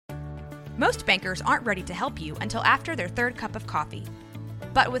Most bankers aren't ready to help you until after their third cup of coffee.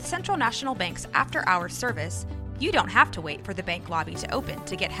 But with Central National Bank's after-hours service, you don't have to wait for the bank lobby to open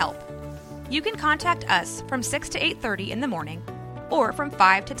to get help. You can contact us from 6 to 8:30 in the morning or from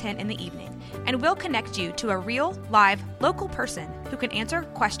 5 to 10 in the evening, and we'll connect you to a real, live, local person who can answer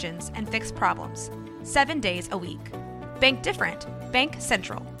questions and fix problems 7 days a week. Bank different. Bank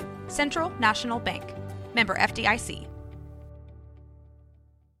Central. Central National Bank. Member FDIC.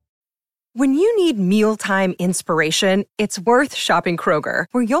 When you need mealtime inspiration, it's worth shopping Kroger,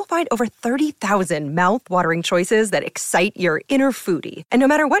 where you'll find over 30,000 mouth-watering choices that excite your inner foodie. And no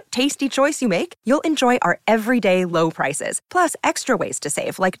matter what tasty choice you make, you'll enjoy our everyday low prices, plus extra ways to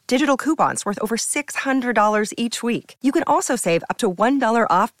save, like digital coupons worth over $600 each week. You can also save up to $1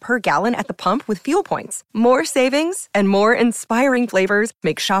 off per gallon at the pump with fuel points. More savings and more inspiring flavors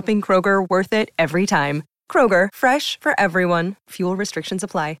make shopping Kroger worth it every time. Kroger, fresh for everyone. Fuel restrictions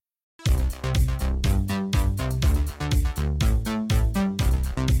apply.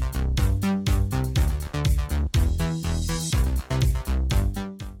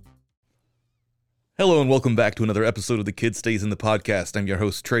 Hello and welcome back to another episode of The Kid Stays in the Podcast. I'm your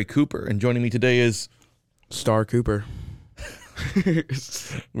host, Trey Cooper, and joining me today is... Star Cooper.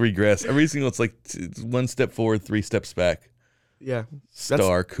 Regress. Every single, it's like one step forward, 3 steps back. Yeah.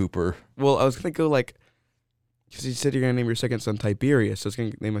 Star Cooper. Well, I was going to go like, because you said you're going to name your second son Tiberius, so I was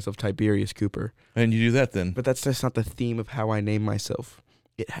going to name myself Tiberius Cooper. And you do that then. But that's just not the theme of how I name myself.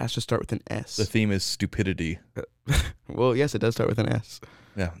 It has to start with an S. The theme is stupidity. Well, yes, it does start with an S.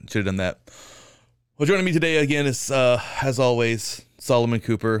 Yeah, should have done that. Well, joining me today again is, as always, Solomon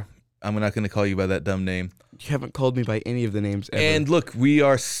Cooper. I'm not going to call you by that dumb name. You haven't called me by any of the names ever. And look, we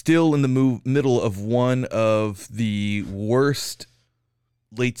are still in the middle of one of the worst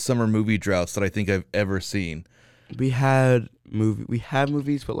late summer movie droughts that I think I've ever seen. We have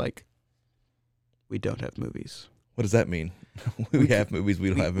movies, but like, we don't have movies. What does that mean? we have movies, we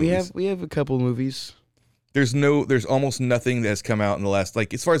don't have movies. We have a couple movies. There's almost nothing that has come out in the last,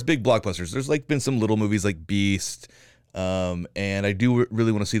 like, as far as big blockbusters, there's like been some little movies like Beast, and I do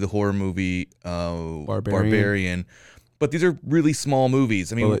really want to see the horror movie Barbarian, but these are really small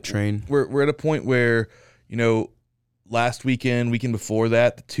movies. I mean, Bullet Train. We're at a point where, last weekend before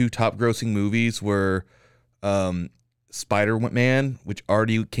that, the 2 top grossing movies were Spider-Man, which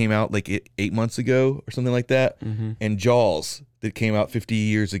already came out like 8 months ago or something like that, and Jaws that came out 50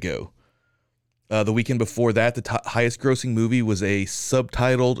 years ago. The weekend before that, the highest grossing movie was a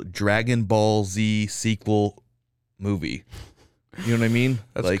subtitled Dragon Ball Z sequel movie. You know what I mean?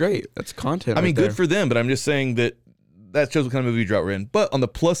 That's great. That's content. I mean, right good for them, but I'm just saying that shows what kind of movie drought we're in. But on the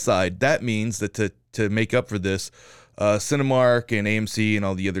plus side, that means that to make up for this, Cinemark and AMC and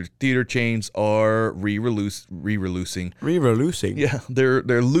all the other theater chains are re-releasing. Re-releasing? Yeah,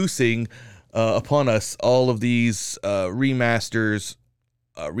 they're loosing upon us all of these remasters,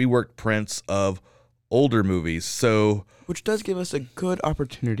 reworked prints of older movies. So, which does give us a good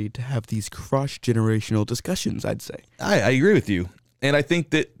opportunity to have these cross-generational discussions, I'd say. I agree with you. And I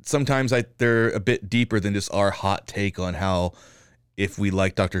think that sometimes they're a bit deeper than just our hot take on if we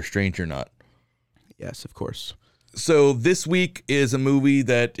like Doctor Strange or not. Yes, of course. So this week is a movie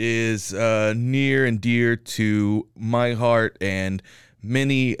that is near and dear to my heart and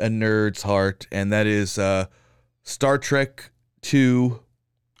many a nerd's heart, and that is Star Trek II: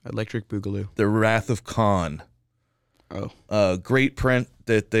 Electric Boogaloo. The Wrath of Khan. Oh. Great print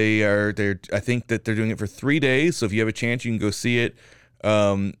that I think that they're doing it for 3 days. So if you have a chance, you can go see it.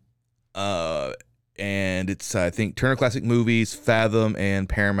 And it's, I think, Turner Classic Movies, Fathom, and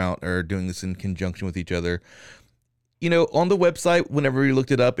Paramount are doing this in conjunction with each other. On the website, whenever you looked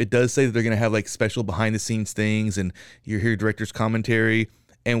it up, it does say that they're going to have like special behind the scenes things and you hear director's commentary.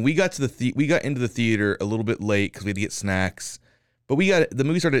 And we got to we got into the theater a little bit late because we had to get snacks. But the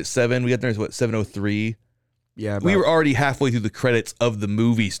movie started at 7. We got there at 7:03. Yeah. We were already halfway through the credits of the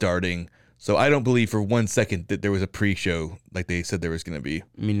movie starting. So I don't believe for 1 second that there was a pre-show like they said there was going to be.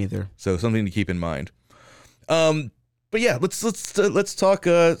 Me neither. So something to keep in mind. But yeah, let's talk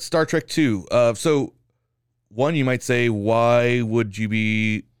Star Trek 2. So one, you might say, why would you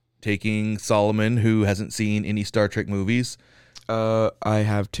be taking Solomon, who hasn't seen any Star Trek movies? I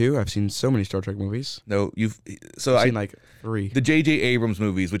have 2. I've seen so many Star Trek movies. No, I've seen like 3. The J.J. Abrams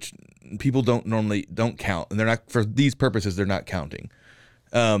movies, which people don't count, and they're not, for these purposes, they're not counting.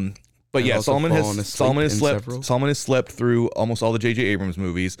 But yeah, Solomon has slept through almost all the J.J. Abrams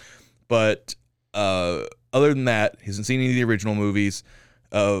movies, but other than that, he hasn't seen any of the original movies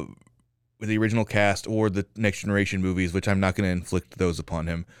with the original cast or the Next Generation movies, which I'm not going to inflict those upon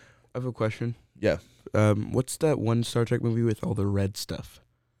him. I have a question. Yeah. What's that one Star Trek movie with all the red stuff?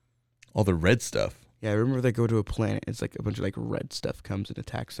 All the red stuff. Yeah, I remember they go to a planet. It's like a bunch of like red stuff comes and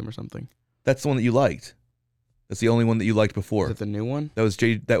attacks them or something. That's the one that you liked. That's the only one that you liked before. Is that the new one? That was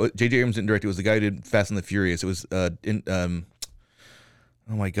J.J. Abrams didn't direct. It was the guy who did Fast and the Furious. It was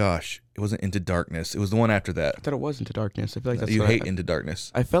oh my gosh, it wasn't Into Darkness. It was the one after that. I thought it was Into Darkness. I feel like that's you hate Into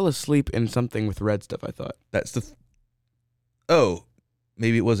Darkness. I fell asleep in something with red stuff. I thought that's the. Oh,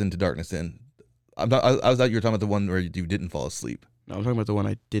 maybe it was Into Darkness then. I was thought you were talking about the one where you didn't fall asleep. No, I'm talking about the one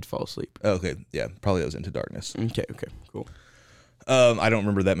I did fall asleep. Oh, okay, yeah, probably that was Into Darkness. Okay, cool. I don't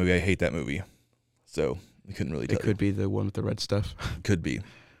remember that movie. I hate that movie, so I couldn't really tell. It could be the one with the red stuff. Could be.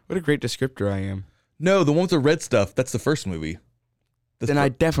 What a great descriptor I am. No, the one with the red stuff. That's the first movie. Then I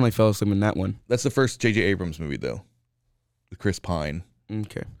definitely fell asleep in that one. That's the first J.J. Abrams movie, though, with Chris Pine.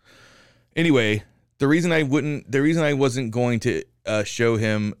 Okay. Anyway, the reason I wasn't going to show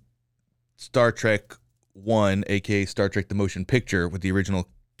him Star Trek 1, aka Star Trek the Motion Picture with the original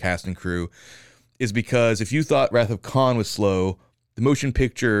cast and crew, is because if you thought Wrath of Khan was slow, the motion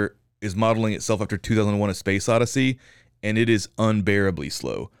picture is modeling itself after 2001: A Space Odyssey, and it is unbearably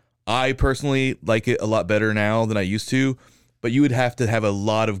slow. I personally like it a lot better now than I used to, but you would have to have a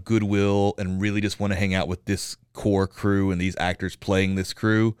lot of goodwill and really just want to hang out with this core crew and these actors playing this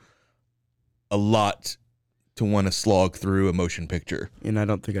crew a lot to want to slog through a motion picture. And I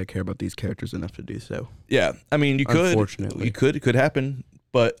don't think I care about these characters enough to do so. Yeah, I mean, you could. Unfortunately. It could happen,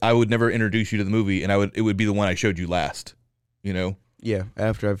 but I would never introduce you to the movie, and it would be the one I showed you last, you know? Yeah,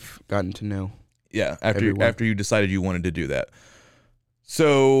 after I've gotten to know. Yeah, after you decided you wanted to do that.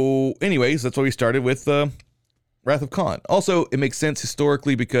 So, anyways, that's why we started with Wrath of Khan. Also, it makes sense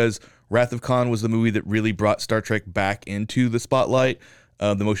historically because Wrath of Khan was the movie that really brought Star Trek back into the spotlight.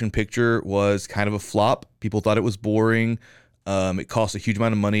 The motion picture was kind of a flop. People thought it was boring. It cost a huge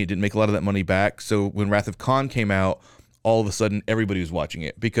amount of money. It didn't make a lot of that money back. So when Wrath of Khan came out, all of a sudden everybody was watching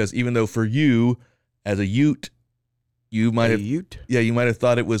it. Because even though for you, as a Ute, you might have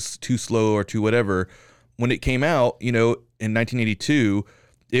thought it was too slow or too whatever. When it came out, in 1982,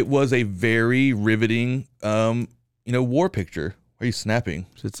 it was a very riveting, war picture. Why are you snapping?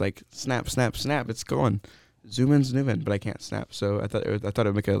 So it's like snap, snap, snap. It's gone. Zoom in, zoom in, but I can't snap. So I thought it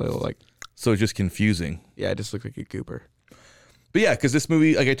would make it a little like. So it's just confusing. Yeah, I just look like a goober. But yeah, because this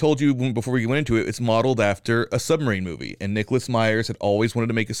movie, like I told you before we went into it, it's modeled after a submarine movie, and Nicholas Myers had always wanted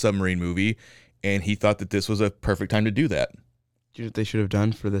to make a submarine movie, and he thought that this was a perfect time to do that. Do you know what they should have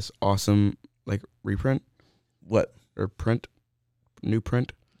done for this awesome like reprint? What? Or print? New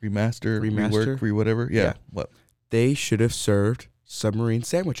print? Remaster? Rework? Whatever? Yeah. What? They should have served submarine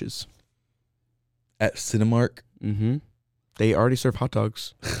sandwiches. At Cinemark? Mm-hmm. They already serve hot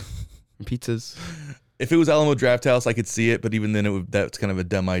dogs and pizzas. If it was Alamo Drafthouse, I could see it, but even then, that's kind of a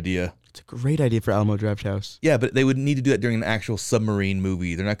dumb idea. It's a great idea for Alamo Drafthouse. Yeah, but they would need to do that during an actual submarine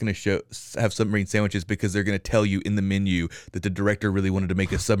movie. They're not going to have submarine sandwiches because they're going to tell you in the menu that the director really wanted to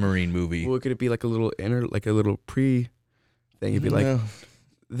make a submarine movie. Well, could it be like a little pre thing? It'd be like,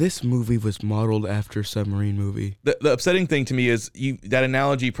 this movie was modeled after submarine movie. The upsetting thing to me is that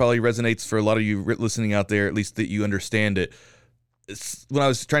analogy probably resonates for a lot of you listening out there, at least that you understand it. When I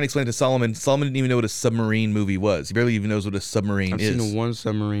was trying to explain it to Solomon didn't even know what a submarine movie was. He barely even knows what a submarine is. I've seen one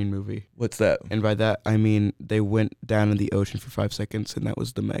submarine movie. What's that? And by that, I mean they went down in the ocean for 5 seconds, and that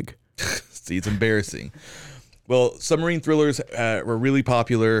was the Meg. See, it's embarrassing. Well, submarine thrillers were really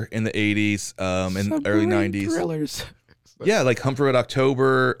popular in the 80s and early 90s. Thrillers. Yeah, like Hunt for Red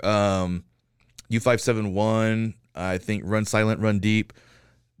October, U-571, I think Run Silent, Run Deep.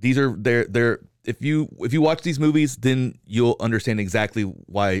 These are they're if you watch these movies, then you'll understand exactly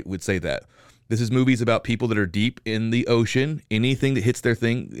why I would say that. This is movies about people that are deep in the ocean. Anything that hits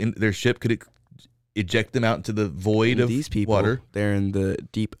their ship could eject them out into the void of these people, water. They're in the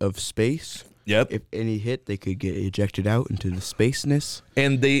deep of space. Yep. If any hit, they could get ejected out into the spaceness.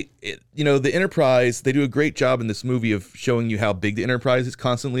 And the Enterprise, they do a great job in this movie of showing you how big the Enterprise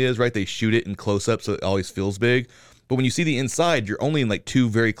constantly is, right? They shoot it in close up so it always feels big. But when you see the inside, you're only in like 2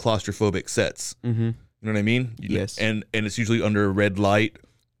 very claustrophobic sets. Mm-hmm. You know what I mean? Yes. And it's usually under a red light,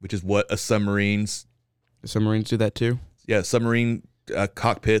 which is what submarines do that too? Yeah, submarine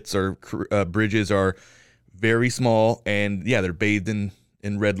cockpits or bridges are very small, and yeah, they're bathed in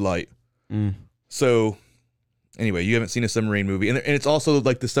red light. Mm. So anyway, you haven't seen a submarine movie, and it's also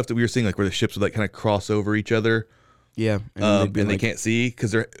like the stuff that we were seeing, like where the ships would like kind of cross over each other. Yeah, and they can't see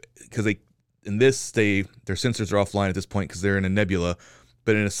because their sensors are offline at this point because they're in a nebula.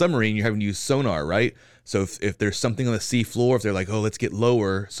 But in a submarine, you're having to use sonar, right? So if there's something on the sea floor, if they're like, oh, let's get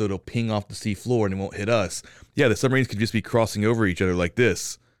lower so it'll ping off the sea floor and it won't hit us. Yeah, the submarines could just be crossing over each other like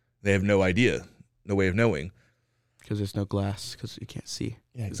this. They have no idea, no way of knowing. Because there's no glass, because you can't see.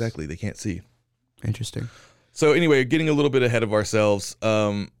 Yeah, exactly. They can't see. Interesting. So anyway, getting a little bit ahead of ourselves,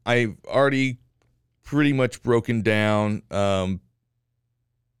 I've already pretty much broken down that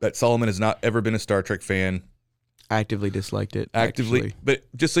Solomon has not ever been a Star Trek fan. Actively disliked it. Actually. But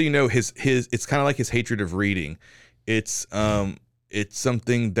just so you know, his it's kind of like his hatred of reading. It's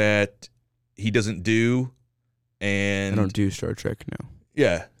something that he doesn't do, and I don't do Star Trek, no.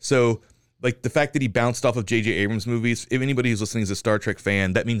 Yeah. So like the fact that he bounced off of J.J. Abrams movies, if anybody who's listening is a Star Trek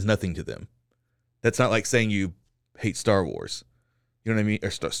fan, that means nothing to them. That's not like saying you hate Star Wars. You know what I mean? Or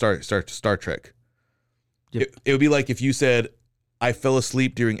Star Trek. Yep. It would be like if you said, I fell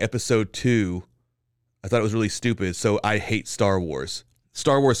asleep during episode 2. I thought it was really stupid, so I hate Star Wars.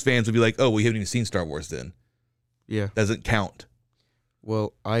 Star Wars fans would be like, oh, well, you haven't even seen Star Wars then. Yeah. Doesn't count.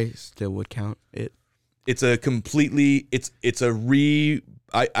 Well, I still would count it. It's a completely,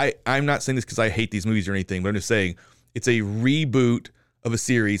 I'm not saying this because I hate these movies or anything, but I'm just saying it's a reboot of a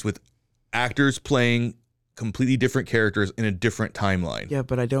series with actors playing completely different characters in a different timeline. Yeah,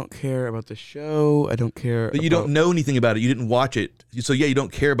 but I don't care about the show. I don't care. But you don't know anything about it. You didn't watch it. So yeah, you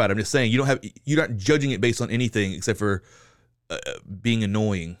don't care about it. I'm just saying you're not judging it based on anything except for being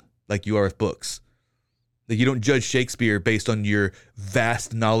annoying like you are with books. Like you don't judge Shakespeare based on your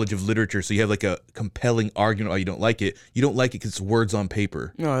vast knowledge of literature. So you have like a compelling argument why you don't like it. You don't like it because it's words on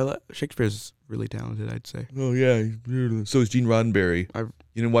paper. No, Shakespeare's really talented, I'd say. Oh yeah, so is Gene Roddenberry.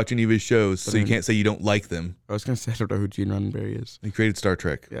 You didn't watch any of his shows, so you can't say you don't like them. I was going to say I don't know who Gene Roddenberry is. He created Star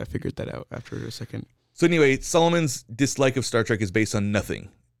Trek. Yeah, I figured that out after a second. So anyway, Solomon's dislike of Star Trek is based on nothing.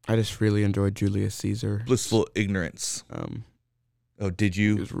 I just really enjoyed Julius Caesar. Blissful ignorance. Oh, did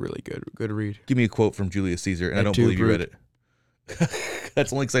you? It was really good. Good read. Give me a quote from Julius Caesar, and I don't believe you read it.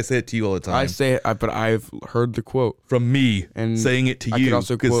 That's only because I say it to you all the time. I say it, but I've heard the quote. From me, and saying it to I you. Can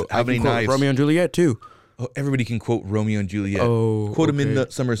also quote, how many knives? Romeo and Juliet, too. Oh, everybody can quote Romeo and Juliet. Oh, quote him in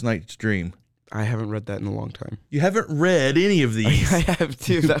the Summer's Night's Dream. I haven't read that in a long time. You haven't read any of these. I have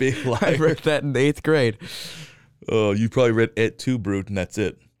too. I read that in the 8th grade. Oh, you probably read Et Tu, Brute, and that's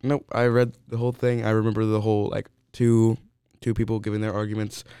it. Nope, I read the whole thing. I remember the whole, like, two people giving their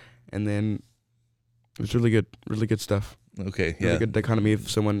arguments, and then it was really good stuff. Okay, yeah. Really good dichotomy of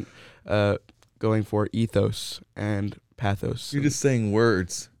someone going for ethos and pathos. You're just saying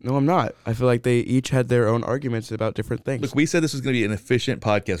words. No, I'm not. I feel like they each had their own arguments about different things. Look, we said this was going to be an efficient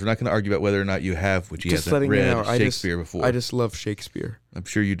podcast. We're not going to argue about whether or not you have, which you hasn't read, Shakespeare before. I just love Shakespeare. I'm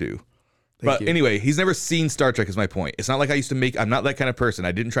sure you do. Thank you. Anyway, he's never seen Star Trek is my point. It's not like I'm not that kind of person.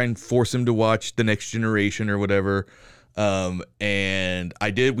 I didn't try and force him to watch The Next Generation or whatever. And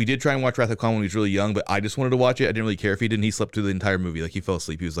we did try and watch Wrath of Khan when he was really young, but I just wanted to watch it. I didn't really care if he didn't. He slept through the entire movie. Like he fell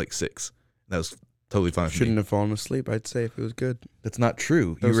asleep. He was like 6. That was totally fine. Shouldn't have fallen asleep, I'd say, if it was good. That's not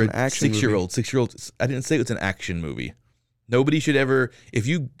true. You were an action 6-year-old. 6-year-old. I didn't say it was an action movie. Nobody should ever.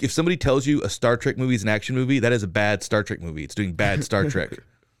 If somebody tells you a Star Trek movie is an action movie, that is a bad Star Trek movie. It's doing bad Star Trek.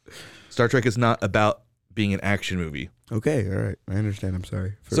 Star Trek is not about being an action movie. Okay, all right. I understand. I'm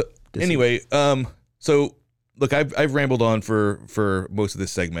sorry. Anyway, so look, I've rambled on for most of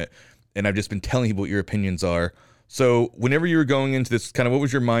this segment, and I've just been telling you what your opinions are. So whenever you were going into this, kind of what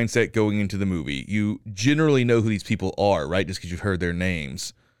was your mindset going into the movie? You generally know who these people are, right? Just because you've heard their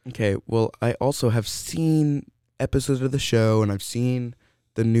names. Okay, well, I also have seen episodes of the show, and I've seen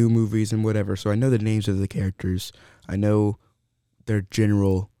the new movies and whatever, so I know the names of the characters. I know their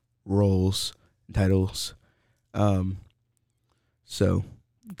general roles and titles. So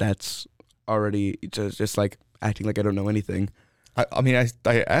that's already just like acting like I don't know anything. I'm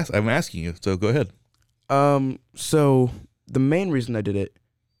asking you, so go ahead. So the main reason I did it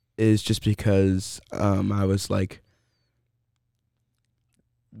is just because I was like,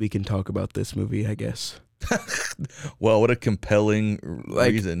 we can talk about this movie, I guess. Well, what a compelling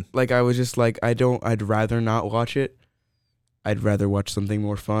reason. Like I was just like, I'd rather not watch it. I'd rather watch something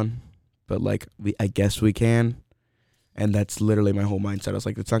more fun. But like I guess we can. And that's literally my whole mindset. I was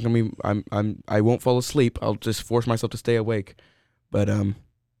like, it's not gonna be I won't fall asleep. I'll just force myself to stay awake. But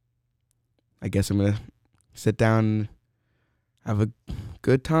I guess I'm gonna sit down and have a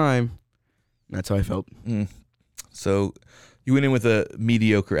good time. And that's how I felt. So you went in with a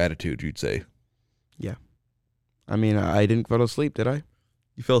mediocre attitude, you'd say. Yeah. I mean, I didn't fall asleep, did I?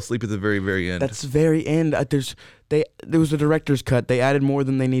 You fell asleep at the very, very end. That's the very end. There was a director's cut. They added more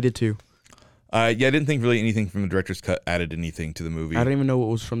than they needed to. Yeah, I didn't think really anything from the director's cut added anything to the movie. I don't even know what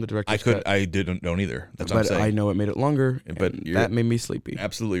was from the director's cut. I didn't know either. That's what I'm saying. I know it made it longer, but that made me sleepy.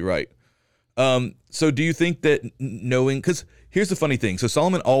 Absolutely right. So do you think that knowing, because here's the funny thing. So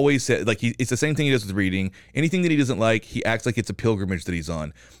Solomon always said, like, it's the same thing he does with reading. Anything that he doesn't like, he acts like it's a pilgrimage that he's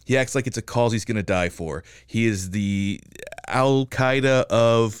on. He acts like it's a cause he's going to die for. He is the Al-Qaeda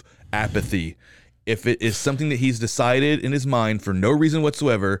of apathy. If it is something that he's decided in his mind for no reason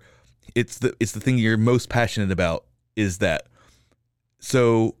whatsoever, it's the thing you're most passionate about is that.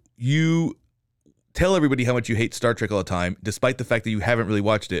 So you tell everybody how much you hate Star Trek all the time, despite the fact that you haven't really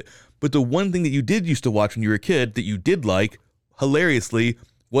watched it. But the one thing that you did used to watch when you were a kid that you did like, hilariously,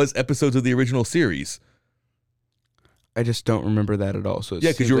 was episodes of the original series. I just don't remember that at all. So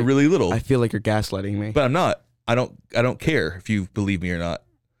yeah, because you were really little. I feel like you're gaslighting me. But I'm not. I don't care if you believe me or not.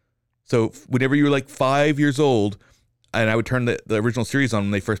 So whenever you were like 5 years old, and I would turn the original series on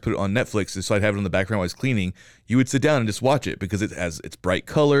when they first put it on Netflix, so I'd have it in the background while I was cleaning, you would sit down and just watch it because it has its bright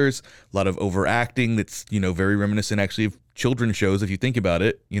colors, a lot of overacting that's, very reminiscent actually of children's shows if you think about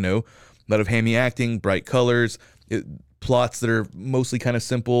it, a lot of hammy acting, bright colors, plots that are mostly kind of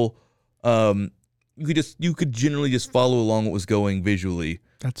simple. You could generally just follow along what was going visually.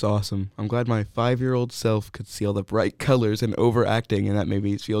 That's awesome. I'm glad my 5-year-old self could see all the bright colors and overacting, and that made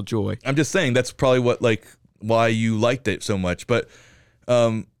me feel joy. I'm just saying that's probably what why you liked it so much. But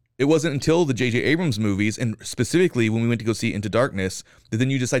it wasn't until the J.J. Abrams movies, and specifically when we went to go see Into Darkness, that then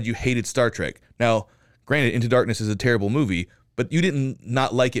you decided you hated Star Trek. Now, granted, Into Darkness is a terrible movie, but you didn't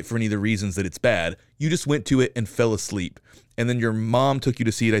not like it for any of the reasons that it's bad. You just went to it and fell asleep. And then your mom took you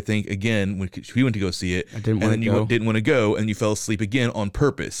to see it, I think, again, when we went to go see it. I didn't want to go. And then you didn't want to go, and you fell asleep again on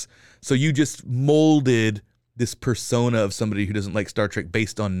purpose. So you just molded this persona of somebody who doesn't like Star Trek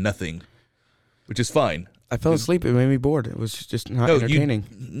based on nothing, which is fine. I fell asleep. It made me bored. It was just not entertaining.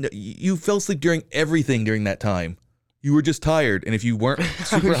 You fell asleep during everything during that time. You were just tired, and if you weren't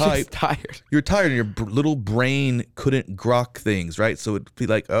super hyped, tired. You're tired, and your little brain couldn't grok things, right? So it'd be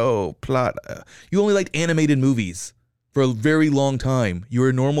like, oh, plot. You only liked animated movies for a very long time. You were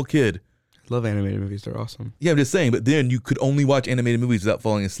a normal kid. I love animated movies. They're awesome. Yeah, I'm just saying, but then you could only watch animated movies without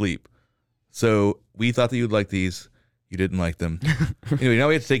falling asleep. So we thought that you'd like these. You didn't like them. Anyway, now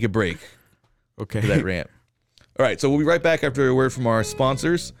we have to take a break. Okay. For that rant. All right, so we'll be right back after a word from our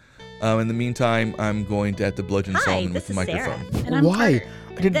sponsors. In the meantime, I'm going to have to bludgeon Solomon with the microphone. And I'm Why? Carter.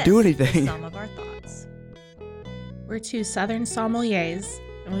 I didn't do anything. Some of our thoughts. We're two Southern sommeliers,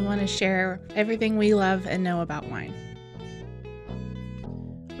 and we want to share everything we love and know about wine.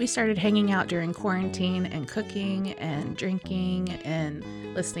 We started hanging out during quarantine and cooking and drinking and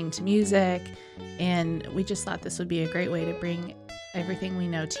listening to music, and we just thought this would be a great way to bring everything we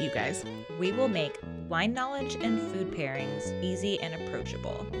know to you guys. We will make wine knowledge and food pairings easy and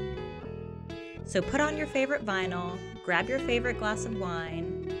approachable. So put on your favorite vinyl, grab your favorite glass of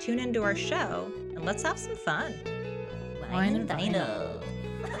wine, tune into our show, and let's have some fun. Wine and vinyl.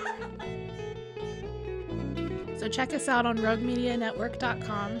 So check us out on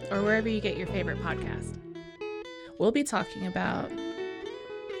roguemedianetwork.com or wherever you get your favorite podcast. We'll be talking about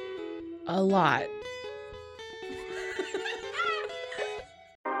a lot.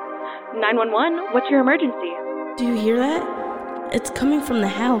 911, what's your emergency? Do you hear that? It's coming from the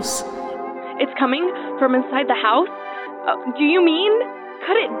house. It's coming from inside the house? Do you mean?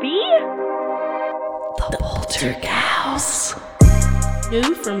 Could it be? The Poltergeist.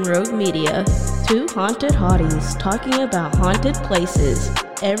 New from Rogue Media. Two haunted hotties talking about haunted places.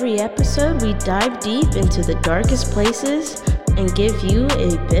 Every episode we dive deep into the darkest places and give you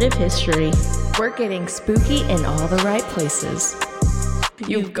a bit of history. We're getting spooky in all the right places.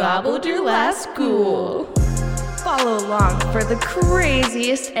 You've gobbled your last ghoul. Follow along for the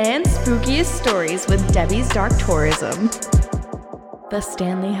craziest and spookiest stories with Debbie's Dark Tourism. The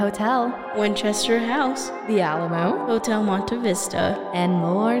Stanley Hotel, Winchester House, The Alamo, Hotel Monte Vista, and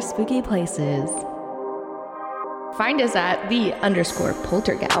more spooky places. Find us at _Poltergals.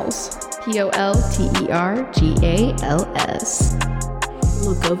 POLTERGALS.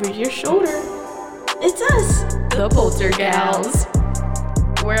 Look over your shoulder. It's us, the Poltergals.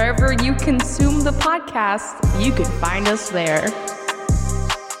 Wherever you consume the podcast, you can find us there.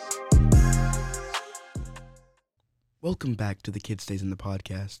 Welcome back to The Kid Stays in the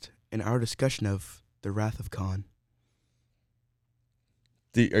Podcast and our discussion of The Wrath of Khan.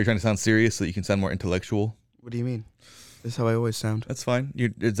 Are you trying to sound serious so that you can sound more intellectual? What do you mean? This is how I always sound. That's fine. Are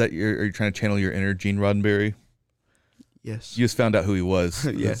you trying to channel your inner Gene Roddenberry? Yes. You just found out who he was.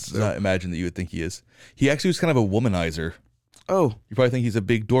 Yes. Not imagine that you would think he is. He actually was kind of a womanizer. Oh. You probably think he's a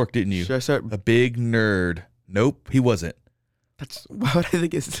big dork, didn't you? Should I start? A big nerd. Nope, he wasn't. That's what I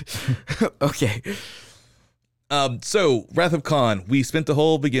think is. Okay. So, Wrath of Khan. We spent the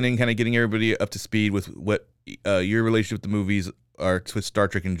whole beginning kind of getting everybody up to speed with what your relationship with the movies with Star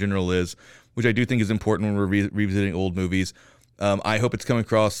Trek in general is, which I do think is important when we're revisiting old movies. I hope it's coming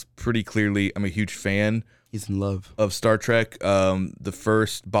across pretty clearly. I'm a huge fan. He's in love of Star Trek. The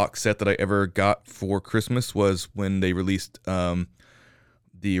first box set that I ever got for Christmas was when they released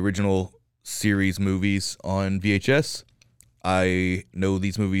the original series movies on VHS. I know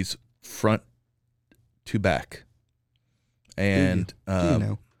these movies front to back, and do you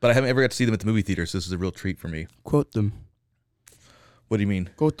know? But I haven't ever got to see them at the movie theater, so this is a real treat for me. Quote them. What do you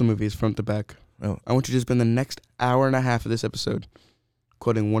mean? Quote the movies front to back. Oh, I want you to spend the next hour and a half of this episode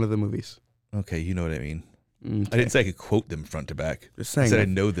quoting one of the movies. Okay, you know what I mean. Okay. I didn't say I could quote them front to back. Just saying. I said I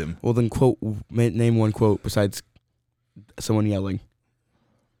know them. Well, then name one quote besides someone yelling.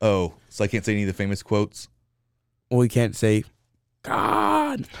 Oh, so I can't say any of the famous quotes? Well, you can't say,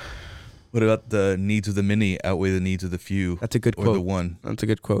 God. What about the needs of the many outweigh the needs of the few? That's a good or quote. Or the one. That's a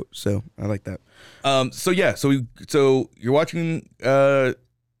good quote. So I like that. So you're watching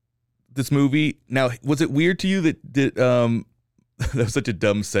this movie. Now, was it weird to you that that was such a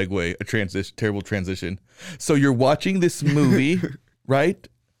dumb segue, terrible transition. So you're watching this movie, right?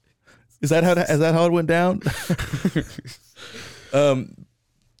 Is that how it went down?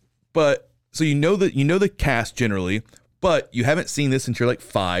 But so you know the cast generally, but you haven't seen this since you're like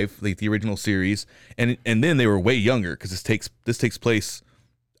 5, like the original series, and then they were way younger because this takes place.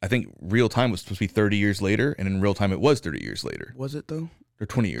 I think real time was supposed to be 30 years later, and in real time it was 30 years later. Was it though? Or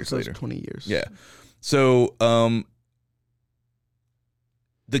 20 years later. 20 years. Yeah. So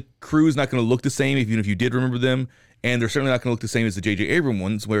the crew's not going to look the same, even if you did remember them, and they're certainly not going to look the same as the J.J. Abrams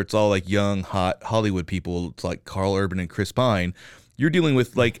ones, where it's all like young, hot Hollywood people. It's like Carl Urban and Chris Pine. You're dealing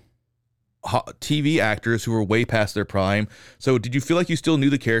with like TV actors who are way past their prime. So did you feel like you still knew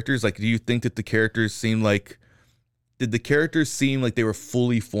the characters? Like, do you think that the characters seemed like, did the characters seem like they were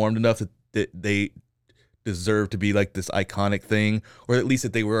fully formed enough that they deserve to be like this iconic thing, or at least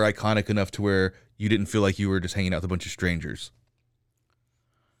that they were iconic enough to where you didn't feel like you were just hanging out with a bunch of strangers?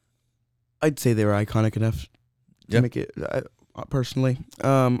 I'd say they were iconic enough to make it, personally.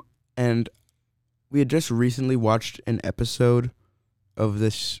 And we had just recently watched an episode of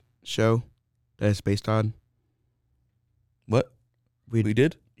this show that it's based on. What? We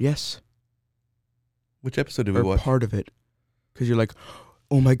did? Yes. Which episode did we watch? Part of it. Because you're like,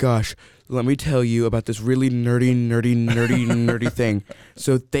 oh my gosh, let me tell you about this really nerdy thing.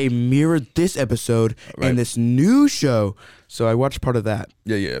 So they mirrored this episode in this new show. So I watched part of that.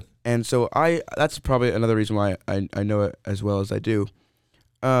 Yeah. And so that's probably another reason why I know it as well as I do.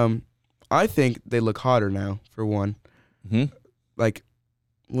 I think they look hotter now, for one. Mm-hmm. Like,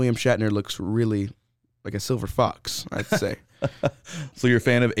 William Shatner looks really like a silver fox, I'd say. So you're a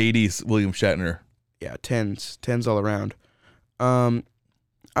fan of 80s William Shatner? Yeah, 10s all around.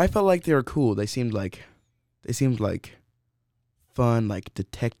 I felt like they were cool. They seemed like fun, like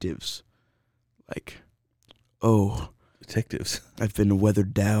detectives. Like, oh, detectives. I've been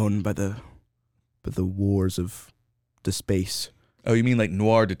weathered down by the wars of the space. Oh, you mean like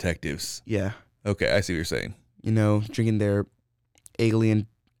noir detectives? Yeah. Okay, I see what you're saying. You know, drinking their alien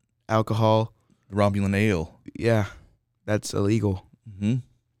alcohol. Romulan ale. Yeah, that's illegal. Mm-hmm.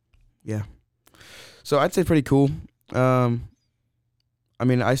 Yeah. So I'd say pretty cool. I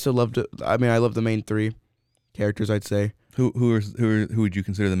mean, I still loved it. I mean, I love the main 3 characters, I'd say. Who would you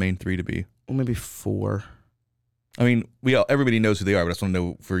consider the main 3 to be? Well, maybe 4. I mean, everybody knows who they are, but I just want to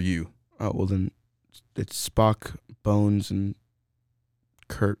know for you. Oh, well then it's Spock, Bones, and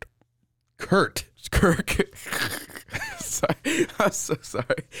Kurt. It's Kirk. Sorry. I'm so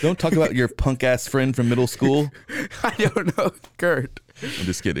sorry. Don't talk about your punk-ass friend from middle school. I don't know. Kurt. I'm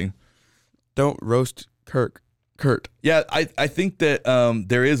just kidding. Don't roast Kurt. Yeah, I think that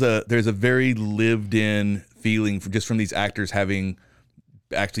there's a very lived-in feeling just from these actors having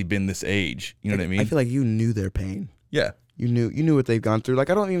actually been this age. You know what I mean? I feel like you knew their pain. Yeah. You knew what they've gone through. Like,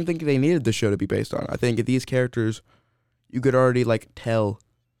 I don't even think they needed the show to be based on. I think these characters, you could already like tell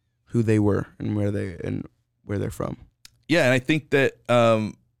who they were and where they're from. Yeah, and I think that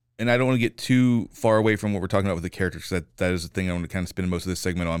and I don't want to get too far away from what we're talking about with the characters, because that is the thing I want to kind of spend most of this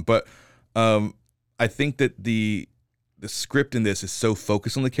segment on. But I think that the script in this is so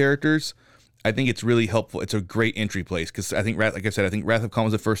focused on the characters. I think it's really helpful. It's a great entry place, because I think, like I said, I think Wrath of Khan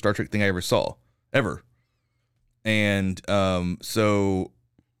was the first Star Trek thing I ever saw, ever. And so,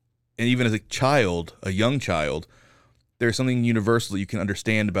 and even as a young child, there's something universal you can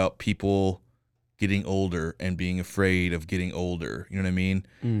understand about people getting older and being afraid of getting older. You know what I mean?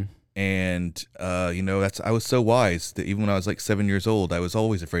 Mm. And I was so wise that even when I was like 7 years old, I was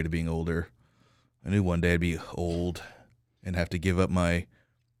always afraid of being older. I knew one day I'd be old and have to give up my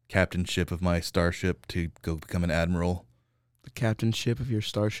captainship of my starship to go become an admiral the captainship of your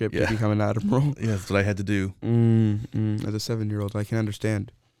starship to become an admiral. Yeah, that's what I had to do. As a 7-year-old, I can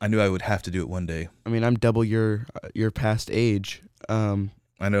understand. I knew I would have to do it one day. I mean, I'm double your past age.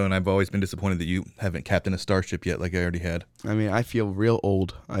 I know, and I've always been disappointed that you haven't captained a starship yet like I already had. I mean, I feel real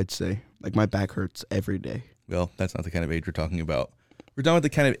old, I'd say. Like, my back hurts every day. Well, that's not the kind of age we're talking about. We're talking about the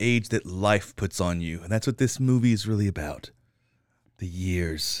kind of age that life puts on you, and that's what this movie is really about. The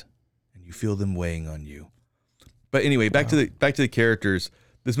years, and you feel them weighing on you. But anyway, back to the characters.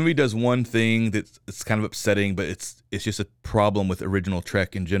 This movie does one thing that's kind of upsetting, but it's just a problem with original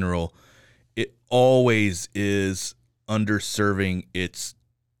Trek in general. It always is underserving its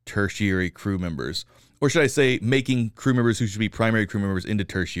tertiary crew members, or should I say, making crew members who should be primary crew members into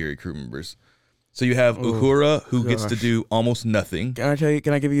tertiary crew members. So you have Uhura, who gets to do almost nothing. Can I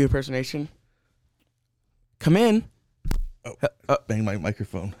give you an impersonation? Come in. Bang my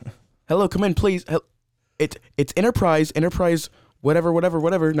microphone. Hello, come in, please. It's Enterprise,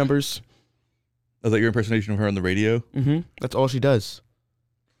 whatever numbers. Was that your impersonation of her on the radio? Mm-hmm. That's all she does.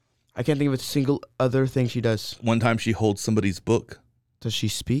 I can't think of a single other thing she does. One time she holds somebody's book. Does she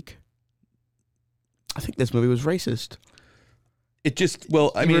speak? I think this movie was racist. It just,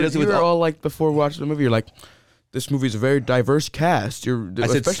 well, I mean, it doesn't. You were all like, before watching the movie, you're like, this movie's a very diverse cast. I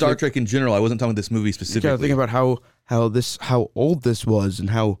said Star Trek in general. I wasn't talking about this movie specifically. You gotta think about how old this was and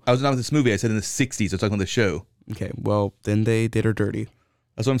how. I was not about this movie. I said in the 60s. I was talking about the show. Okay, well, then they did her dirty.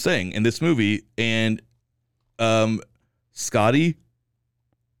 That's what I'm saying. In this movie, and Scotty,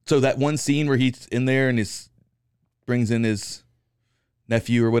 so that one scene where he's in there and brings in his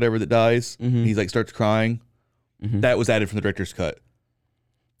nephew or whatever that dies, and he's like starts crying. That was added from the director's cut.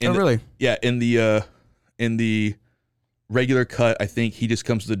 Really? Yeah, in the regular cut, I think he just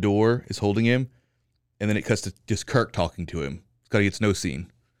comes to the door, is holding him, and then it cuts to just Kirk talking to him. Scotty gets no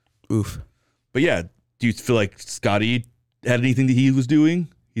scene. Oof. But yeah, do you feel like Scotty had anything that he was doing?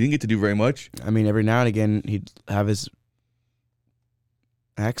 He didn't get to do very much. I mean, every now and again, he'd have his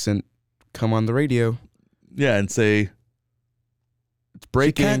accent come on the radio. Yeah, and say, "It's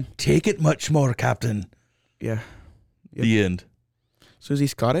breaking. You can't take it much more, Captain." Yeah. Yep. The end. So is he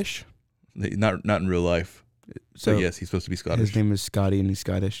Scottish? Not in real life. So yes, he's supposed to be Scottish. His name is Scotty and he's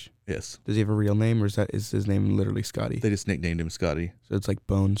Scottish. Yes. Does he have a real name, or is his name literally Scotty? They just nicknamed him Scotty. So it's like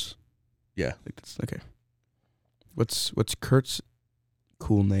Bones. Yeah. Okay. What's Kurt's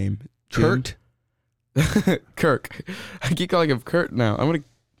cool name? Kurt? Kirk. I keep calling him Kurt now.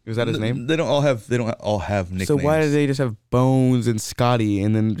 Is that his name? They don't all have nicknames. So why do they just have Bones and Scotty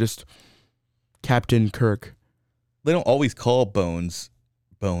and then just Captain Kirk? They don't always call Bones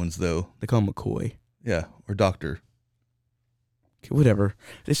though. They call him McCoy. Yeah, or Doctor. Okay, whatever.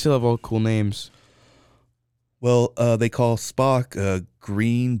 They still have all cool names. Well, they call Spock a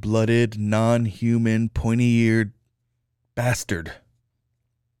green-blooded, non-human, pointy-eared bastard.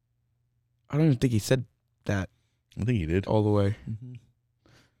 I don't even think he said that. I think he did. All the way. Mm-hmm.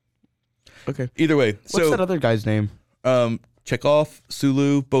 Okay. Either way. What's that other guy's name? Chekhov,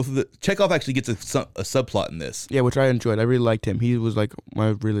 Sulu, both of the... Chekhov actually gets a subplot in this. Yeah, which I enjoyed. I really liked him. He was like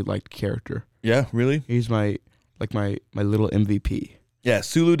my really liked character. Yeah, really? He's my little MVP. Yeah,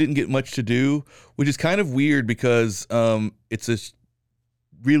 Sulu didn't get much to do, which is kind of weird because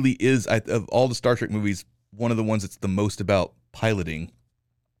really is, of all the Star Trek movies, one of the ones that's the most about piloting.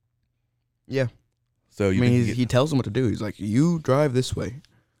 Yeah. So he tells him what to do. He's like, you drive this way.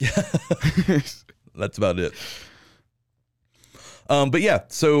 Yeah. That's about it. But yeah,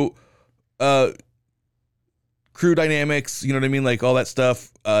 so crew dynamics, you know what I mean? Like all that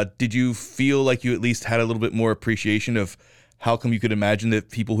stuff. Did you feel like you at least had a little bit more appreciation of how come you could imagine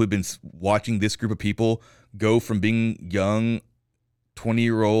that people who had been watching this group of people go from being young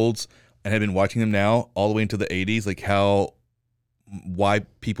 20-year-olds and have been watching them now all the way into the 80s? Like why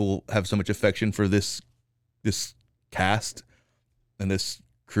people have so much affection for this cast and this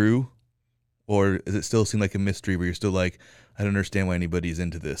crew? Or does it still seem like a mystery where you're still like, I don't understand why anybody's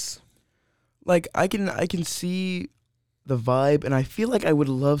into this? Like I can see the vibe, and I feel like I would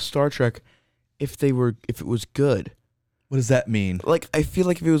love Star Trek if it was good. What does that mean? Like I feel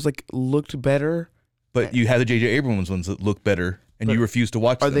like if it was like looked better. But you had the J.J. Abrams ones that look better, and you refuse to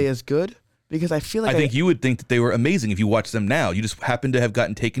watch them. Are they as good? Because I feel like I think you would think that they were amazing if you watched them now. You just happened to have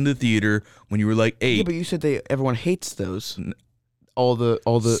gotten taken to the theater when you were like 8. Yeah, but you said everyone hates those. All the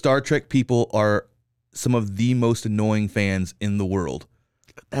Star Trek people are some of the most annoying fans in the world.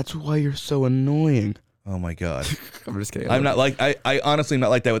 That's why you're so annoying. Oh my God. I'm just kidding. I'm not like I honestly am not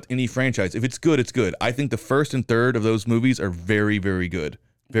like that with any franchise. If it's good, it's good. I think the first and third of those movies are very, very good.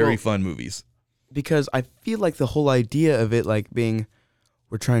 Very fun movies. Because I feel like the whole idea of it like being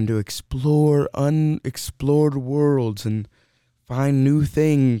we're trying to explore unexplored worlds and find new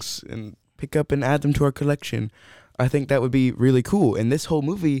things and pick up and add them to our collection. I think that would be really cool. And this whole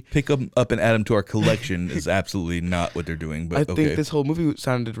movie... Pick them up and add them to our collection is absolutely not what they're doing. But I think this whole movie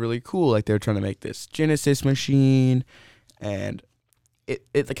sounded really cool. Like they were trying to make this Genesis machine. And it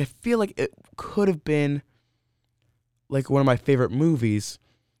like I feel like it could have been like one of my favorite movies,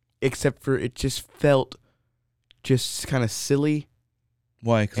 except for it just felt just kind of silly.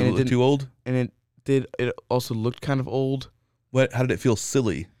 Why? Because it looked too old? And it also looked kind of old. What? How did it feel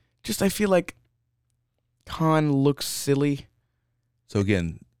silly? Just I feel like Khan looks silly. So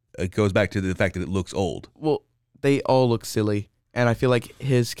again, it goes back to the fact that it looks old. Well, they all look silly, and I feel like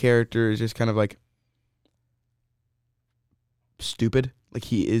his character is just kind of like stupid. Like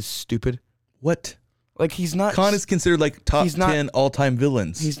he is stupid. What? Like he's not. Khan is considered like top 10 all-time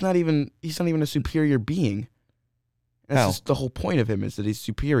villains. He's not even a superior being. That's just the whole point of him, is that he's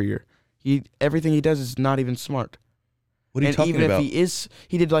superior. Everything he does is not even smart. What are you talking about? And even if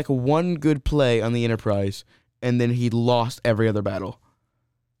he did like one good play on the Enterprise, and then he lost every other battle.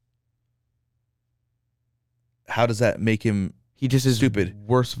 How does that make him? He just is stupid.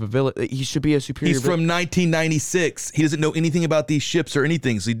 Worse of a villain. He should be a superior. He's from 1996. He doesn't know anything about these ships or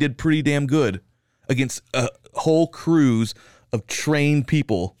anything, so he did pretty damn good against a whole cruise of trained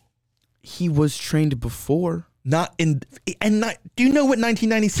people. He was trained before. Do you know what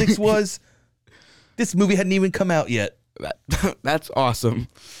 1996 was? This movie hadn't even come out yet. That's awesome.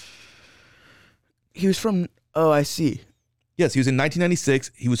 He was from... Oh, I see. Yes, he was in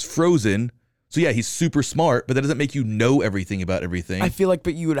 1996. He was frozen. So yeah, he's super smart, but that doesn't make you know everything about everything. I feel like,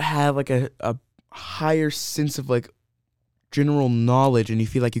 but you would have like a higher sense of like general knowledge, and you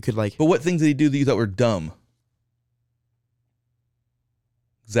feel like you could like... But what things did he do that you thought were dumb?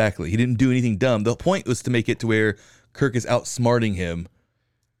 Exactly. He didn't do anything dumb. The point was to make it to where Kirk is outsmarting him,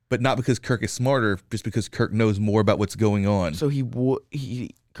 but not because Kirk is smarter, just because Kirk knows more about what's going on. So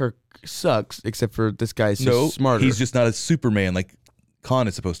Kirk sucks, except for this guy's just smarter. He's just not a Superman like Khan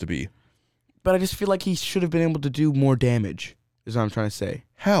is supposed to be. But I just feel like he should have been able to do more damage, is what I'm trying to say.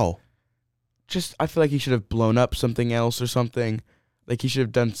 How? I feel like he should have blown up something else or something. Like he should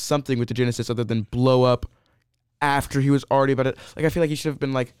have done something with the Genesis other than blow up after he was already about it. Like I feel like he should have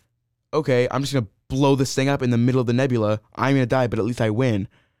been like, okay, I'm just going to blow this thing up in the middle of the nebula. I'm going to die, but at least I win.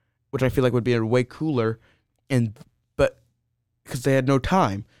 Which I feel like would be way cooler, but because they had no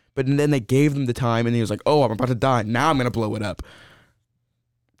time. But then they gave them the time, and he was like, "Oh, I'm about to die. Now I'm gonna blow it up."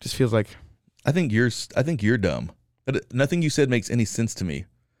 Just feels like I think you're dumb. Nothing you said makes any sense to me.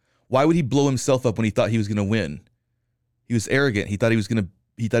 Why would he blow himself up when he thought he was gonna win? He was arrogant. He thought he was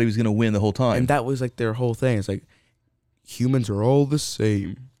gonna win the whole time. And that was like their whole thing. It's like humans are all the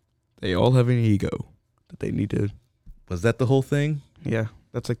same. They all have an ego that they need to. Was that the whole thing? Yeah.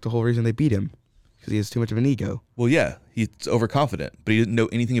 That's like the whole reason they beat him, because he has too much of an ego. Well, yeah, he's overconfident, but he didn't know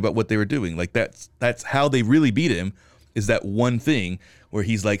anything about what they were doing. Like that's how they really beat him, is that one thing where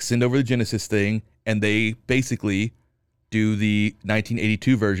he's like, send over the Genesis thing, and they basically do the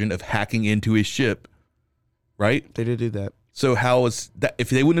 1982 version of hacking into his ship, right? They did do that. So how was that? If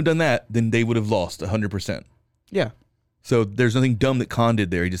they wouldn't have done that, then they would have lost 100%. Yeah. So there's nothing dumb that Khan did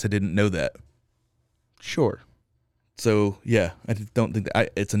there. He just didn't know that. Sure. So, yeah, I just don't think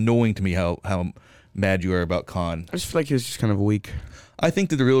it's annoying to me how mad you are about Khan. I just feel like he was just kind of weak. I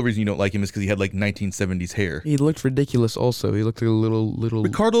think that the real reason you don't like him is because he had like 1970s hair. He looked ridiculous also. He looked like a little...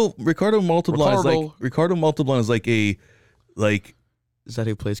 Ricardo Montalban is like a... Is that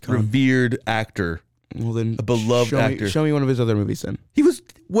who plays Khan? Revered actor. Well then... A beloved actor. Show me one of his other movies then. He was...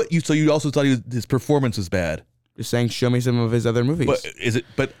 So you also thought his performance was bad? Just saying, show me some of his other movies.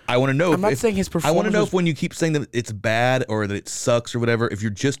 But I want to know. I'm not saying his performance. I want to know if when you keep saying that it's bad or that it sucks or whatever, if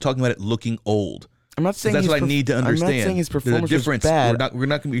you're just talking about it looking old. I'm not saying that's what I need to understand. I'm not saying his performance was bad. We're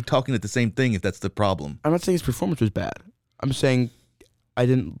not going to be talking at the same thing if that's the problem. I'm not saying his performance was bad. I'm saying I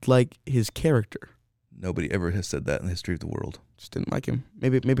didn't like his character. Nobody ever has said that in the history of the world. Just didn't like him.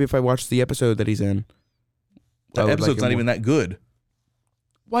 Maybe if I watched the episode that he's in. That episode's not even that good.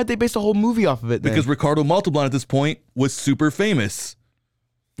 Why'd they base the whole movie off of it then? Because Ricardo Montalban at this point was super famous.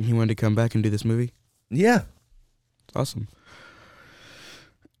 And he wanted to come back and do this movie? Yeah. It's awesome.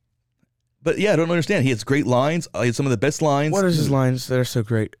 But yeah, I don't understand. He has great lines. He has some of the best lines. What are his lines that are so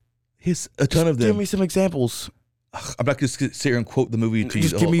great? He's a ton of them. Give me some examples. I'm not going to sit here and quote the movie to you.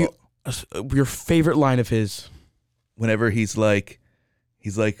 Just give me your favorite line of his. Whenever he's like,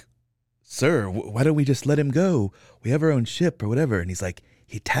 "Sir, why don't we just let him go? We have our own ship or whatever." And he's like,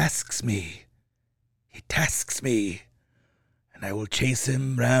 He tasks me, and I will chase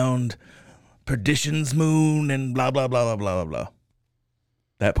him round Perdition's moon and blah, blah, blah, blah, blah, blah, blah.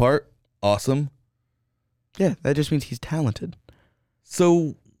 That part, awesome. Yeah, that just means he's talented.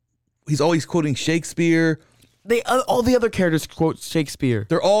 So he's always quoting Shakespeare. All the other characters quote Shakespeare.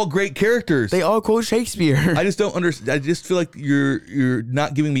 They're all great characters. They all quote Shakespeare. I just don't understand. I just feel like you're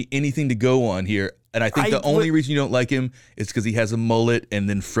not giving me anything to go on here. And I think the only reason you don't like him is because he has a mullet and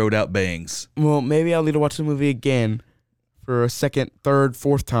then froed out bangs. Well, maybe I'll need to watch the movie again for a second, third,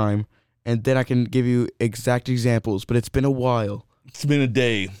 fourth time, and then I can give you exact examples. But it's been a while. It's been a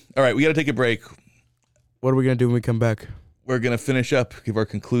day. All right, we got to take a break. What are we going to do when we come back? We're going to finish up, give our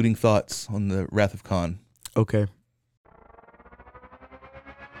concluding thoughts on the Wrath of Khan. Okay.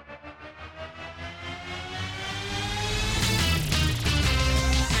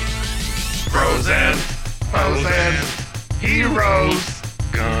 Frozen, heroes.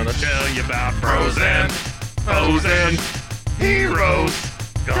 Gonna tell you about Frozen, heroes.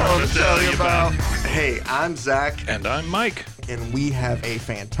 Gonna tell you about. Hey, I'm Zach. And I'm Mike. And we have a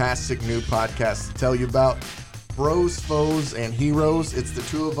fantastic new podcast to tell you about. Bros, Foes, and Heroes. It's the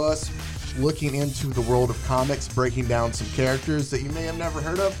two of us looking into the world of comics, breaking down some characters that you may have never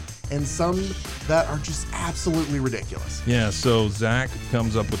heard of, and some that are just absolutely ridiculous. Yeah, so Zach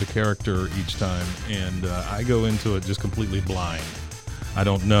comes up with a character each time, and I go into it just completely blind. I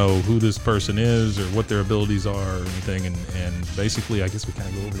don't know who this person is or what their abilities are or anything, and basically I guess we kind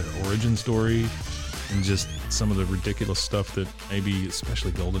of go over their origin story and just some of the ridiculous stuff that maybe,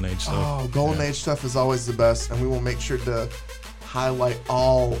 especially Golden Age stuff. Oh, Golden Age stuff is always the best, and we will make sure to highlight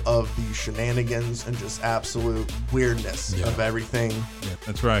all of the shenanigans and just absolute weirdness of everything. Yeah,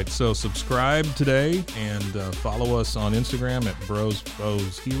 that's right. So subscribe today and follow us on Instagram at Bros,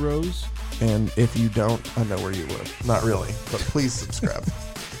 Foes, Heroes. And if you don't, I know where you live. Not really, but please subscribe.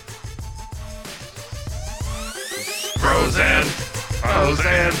 Frozen,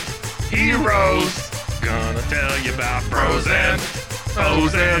 heroes. Gonna tell you about Frozen,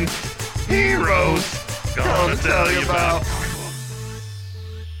 heroes. Gonna tell you about.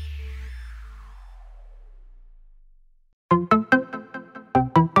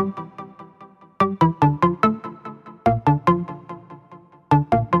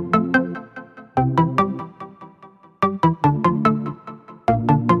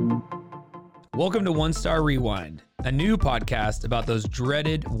 Welcome to One Star Rewind, a new podcast about those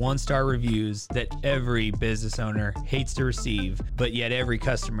dreaded one-star reviews that every business owner hates to receive, but yet every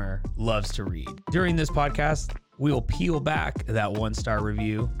customer loves to read. During this podcast, we will peel back that one-star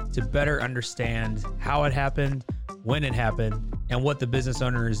review to better understand how it happened, when it happened, and what the business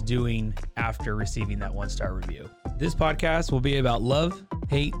owner is doing after receiving that one-star review. This podcast will be about love,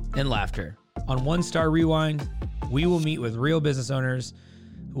 hate, and laughter. On One Star Rewind, we will meet with real business owners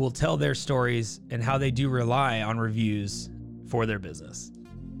who will tell their stories and how they do rely on reviews for their business.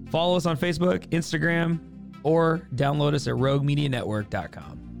 Follow us on Facebook, Instagram, or download us at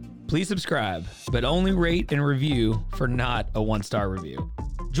roguemedianetwork.com. Please subscribe, but only rate and review for not a one-star review.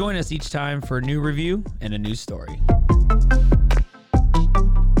 Join us each time for a new review and a new story.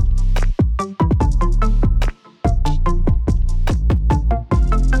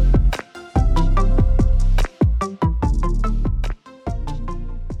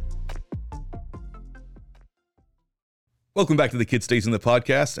 Welcome back to the Kid Stays in the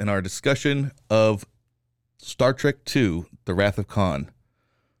Podcast and our discussion of Star Trek II, The Wrath of Khan.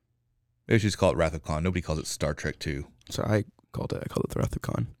 Maybe I should just call it Wrath of Khan. Nobody calls it Star Trek II. So I called it The Wrath of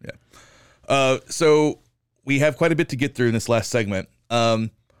Khan. Yeah. So we have quite a bit to get through in this last segment. I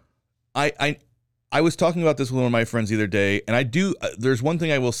was talking about this with one of my friends the other day, and there's one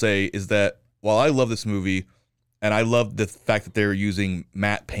thing I will say is that while I love this movie, and I love the fact that they're using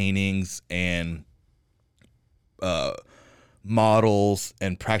matte paintings and models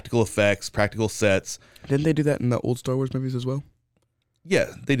and practical effects, practical sets. Didn't they do that in the old Star Wars movies as well? Yeah,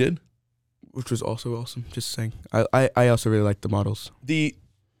 they did. Which was also awesome, just saying. I also really like the models. The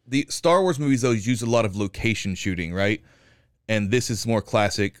Star Wars movies, though, use a lot of location shooting, right? And this is more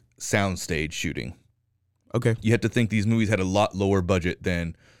classic soundstage shooting. Okay. You have to think these movies had a lot lower budget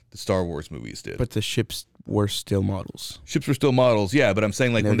than the Star Wars movies did. But the ships were still models. Ships were still models, yeah. But I'm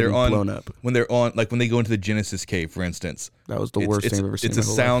saying, like, when they're blown up. when they go into the Genesis cave, for instance. That was the worst thing I've ever seen. It's a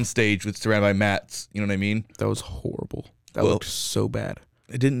sound stage with surrounded by mats. You know what I mean? That was horrible. That looked so bad.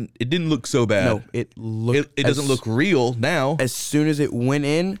 It didn't look so bad. No, it looked. It doesn't look real now. As soon as it went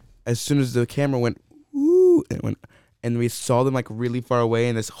in, as soon as the camera went, ooh, and we saw them like really far away,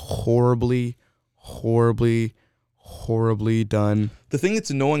 and this horribly done. The thing that's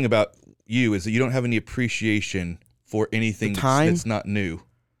annoying about you is that you don't have any appreciation for anything that's not new.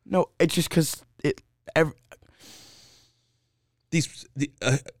 No, it's just because a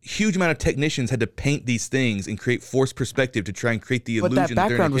huge amount of technicians had to paint these things and create forced perspective to try and create the illusion. But that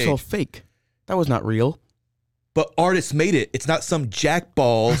background was all fake. That was not real. But artists made it. It's not some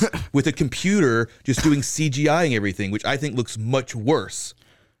jackballs with a computer just doing CGI-ing everything, which I think looks much worse.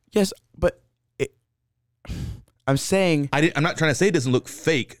 Yes, but I'm saying... I'm not trying to say it doesn't look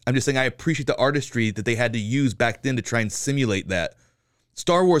fake. I'm just saying I appreciate the artistry that they had to use back then to try and simulate that.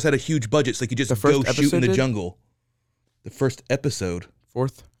 Star Wars had a huge budget, so they could just go shoot in the jungle. The first episode.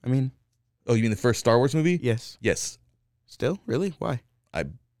 Fourth, I mean. Oh, you mean the first Star Wars movie? Yes. Yes. Still? Really? Why?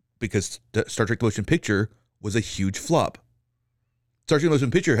 Because Star Trek The Motion Picture was a huge flop. Star Trek The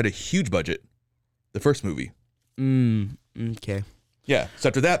Motion Picture had a huge budget. The first movie. Okay. Yeah. So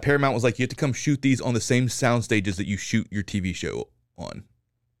after that, Paramount was like, you have to come shoot these on the same sound stages that you shoot your TV show on.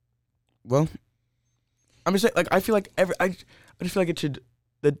 Well, I'm just saying, like, I feel like I just feel like it should,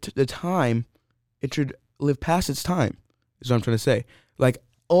 the time, it should live past its time, is what I'm trying to say. Like,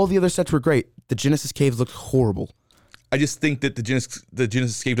 all the other sets were great. The Genesis Cave looked horrible. I just think that the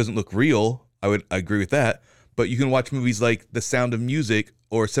Genesis Cave doesn't look real. I agree with that. But you can watch movies like The Sound of Music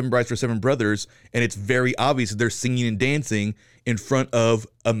or Seven Brides for Seven Brothers, and it's very obvious that they're singing and dancing in front of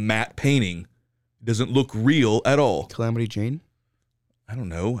a matte painting. It doesn't look real at all. Calamity Jane? I don't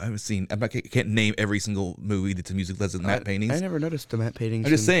know. I can't name every single movie that's a music that's matte paintings. I never noticed the matte paintings. I'm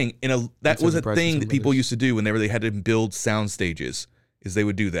just saying, that was a thing that people used to do whenever they had to build sound stages, is they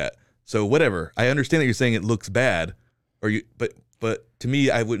would do that. So whatever. I understand that you're saying it looks bad, but to me,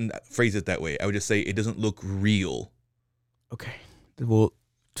 I wouldn't phrase it that way. I would just say it doesn't look real. Okay. Well,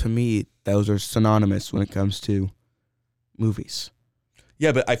 to me, those are synonymous when it comes to movies.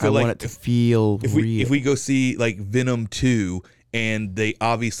 Yeah, but I feel like want it to feel real. If we go see like Venom 2 and they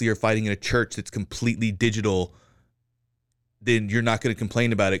obviously are fighting in a church that's completely digital, then you're not going to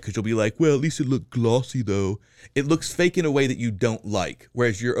complain about it because you'll be like, well, at least it looked glossy though. It looks fake in a way that you don't like,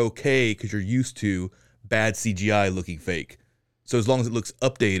 whereas you're okay because you're used to bad CGI looking fake. So as long as it looks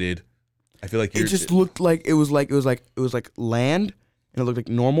updated, I feel like it just looked like it was like land, and it looked like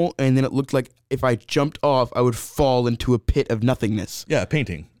normal, and then it looked like if I jumped off, I would fall into a pit of nothingness. Yeah,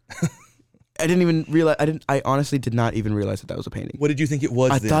 painting. I didn't even realize. I honestly did not even realize that was a painting. What did you think it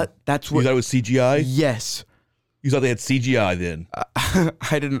was? I thought that's what. You thought it was CGI? Yes. You thought they had CGI then?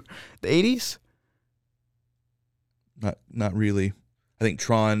 I didn't. The 80s? Not really. I think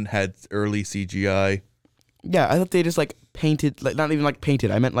Tron had early CGI. Yeah, I thought they just like painted, like not even like painted.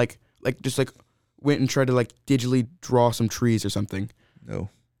 I meant like just like went and tried to like digitally draw some trees or something. No.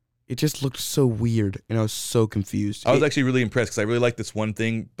 It just looked so weird, and I was so confused. I was actually really impressed because I really like this one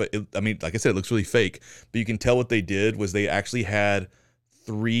thing, but like I said, it looks really fake. But you can tell what they did was they actually had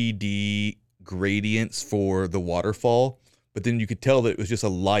 3D gradients for the waterfall, but then you could tell that it was just a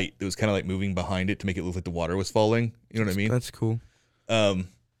light that was kind of like moving behind it to make it look like the water was falling. You know what I mean? That's cool.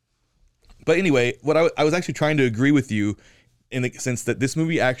 But anyway, what I was actually trying to agree with you in the sense that this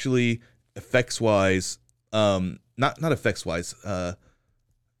movie actually effects-wise, not effects-wise,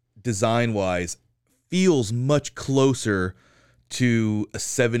 design-wise, feels much closer to a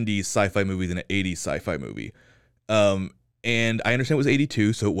 70s sci-fi movie than an 80s sci-fi movie. And I understand it was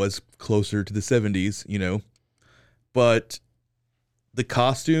 82, so it was closer to the 70s, you know. But the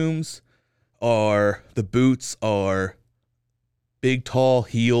costumes the boots are big, tall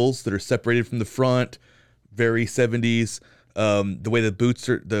heels that are separated from the front, very 70s. The way the boots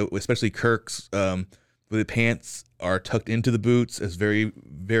are, especially Kirk's, the pants are tucked into the boots is very,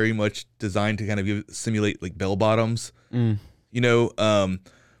 very much designed to kind of simulate like bell bottoms. You know,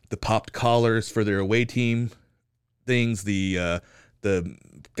 the popped collars for their away team things. The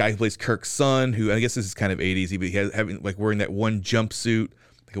guy who plays Kirk's son, who I guess this is kind of 80s, but he has wearing that one jumpsuit,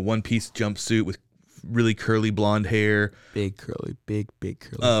 like a one-piece jumpsuit with really curly blonde hair, big curly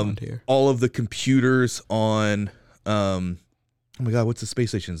blonde hair. All of the computers on, oh my god, what's the space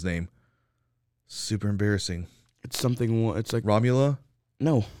station's name? Super embarrassing. It's something. It's like Romula.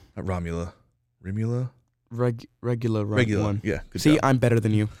 No, not Romula. Rimula. Regular. One. Yeah. See, job. I'm better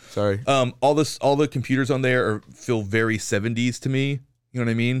than you. Sorry. All the computers on there feel very 70s to me. You know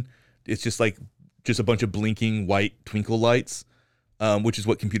what I mean? It's just a bunch of blinking white twinkle lights, which is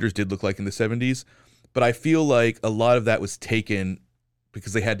what computers did look like in the 70s. But I feel like a lot of that was taken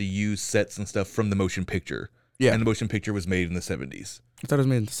because they had to use sets and stuff from the motion picture. Yeah. And the motion picture was made in the 70s. I thought it was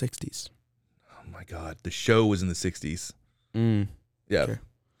made in the 60s. Oh my God. The show was in the 60s. Yeah.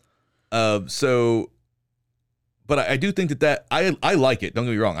 Okay. But I do think that I like it. Don't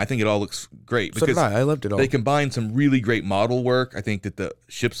get me wrong. I think it all looks great. So did I. I loved it all. They combined some really great model work. I think that the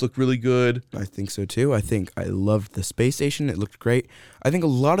ships look really good. I think so too. I think I loved the space station. It looked great. I think a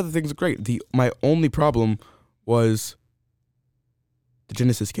lot of the things are great. My only problem was the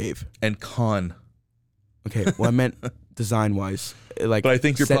Genesis Cave. And Khan. Okay, well I meant design-wise. But I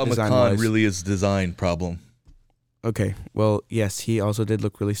think your problem with Khan really is design problem. Okay. Well, yes, he also did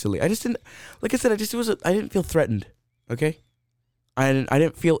look really silly. I just didn't, like I said, I didn't feel threatened. Okay. I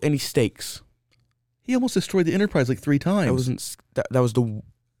didn't feel any stakes. He almost destroyed the Enterprise like 3 times.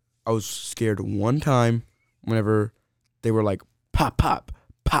 I was scared one time whenever they were like, pop, pop,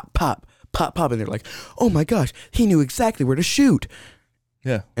 pop, pop, pop, pop. And they're like, oh my gosh, he knew exactly where to shoot.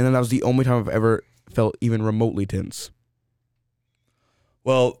 Yeah. And then that was the only time I've ever felt even remotely tense.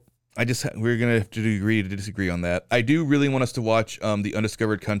 Well, we're going to have to agree to disagree on that. I do really want us to watch The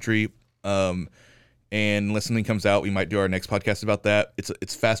Undiscovered Country. And unless something comes out, we might do our next podcast about that.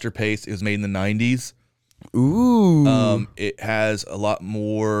 It's faster paced. It was made in the 90s. Ooh. It has a lot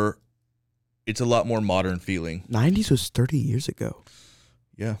more modern feeling. 90s was 30 years ago.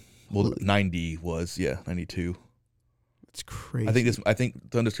 Yeah. Well, 90 was, 92. It's crazy. I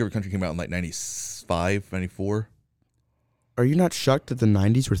think The Undiscovered Country came out in like 95, 94. Are you not shocked that the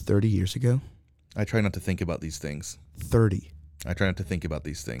 90s were 30 years ago? I try not to think about these things. 30. I try not to think about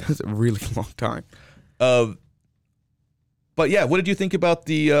these things. That's a really long time. But yeah, what did you think about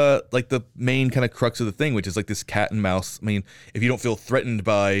the like the main kind of crux of the thing, which is like this cat and mouse? I mean, if you don't feel threatened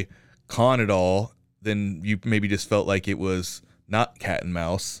by Khan at all, then you maybe just felt like it was not cat and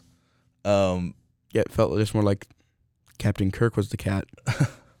mouse. Yeah, it felt just more like Captain Kirk was the cat.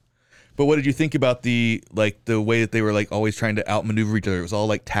 But what did you think about the way that they were like always trying to outmaneuver each other? It was all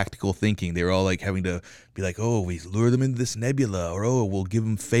like tactical thinking. They were all like having to be like, oh, we lure them into this nebula, or oh, we'll give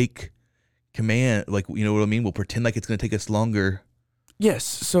them fake command, like, you know what I mean? We'll pretend like it's going to take us longer. Yes.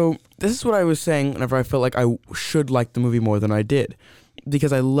 So this is what I was saying whenever I felt like I should like the movie more than I did,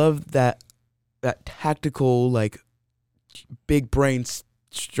 because I love that tactical, like, big brain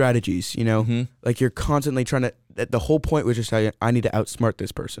strategies. You know, mm-hmm. Like you're constantly trying to. The whole point was just I need to outsmart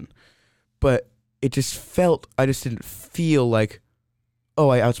this person, but it just felt I just didn't feel like, oh,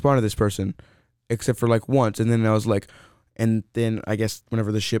 I outsmarted this person, except for like once, and then I was like. And then I guess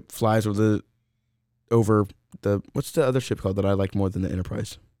whenever the ship flies over the what's the other ship called that I like more than the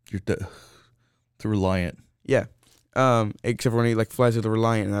Enterprise? The Reliant. Yeah. Except for when he like flies with the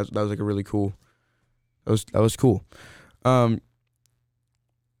Reliant, and that was like a really cool. That was cool. But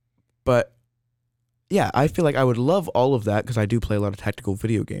yeah, I feel like I would love all of that because I do play a lot of tactical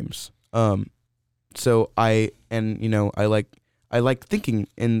video games. So I like thinking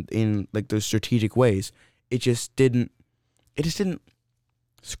in like those strategic ways. It just didn't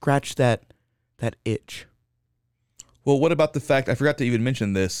scratch that itch. Well, what about the fact, I forgot to even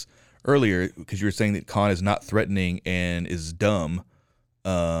mention this earlier, because you were saying that Khan is not threatening and is dumb,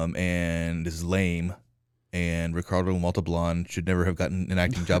 and is lame, and Ricardo Montalban should never have gotten an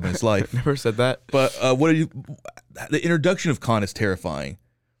acting job in his life. Never said that. But the introduction of Khan is terrifying.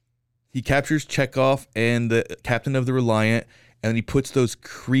 He captures Chekhov and the captain of the Reliant, and then he puts those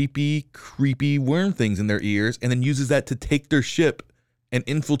creepy worm things in their ears and then uses that to take their ship and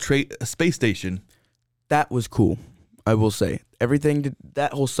infiltrate a space station. That was cool, I will say. That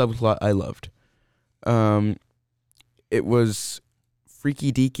whole subplot I loved. It was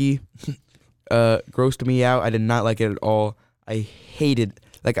freaky deaky, grossed me out. I did not like it at all. I hated,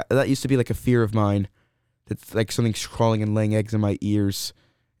 like, that used to be like a fear of mine. It's like something's crawling and laying eggs in my ears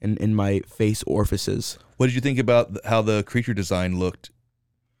and in my face orifices. What did you think about how the creature design looked?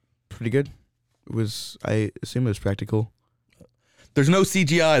 Pretty good. I assume it was practical. There's no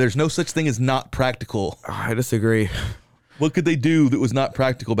CGI. There's no such thing as not practical. I disagree. What could they do that was not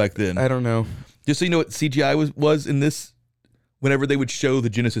practical back then? I don't know. Just so you know what CGI was in this, whenever they would show the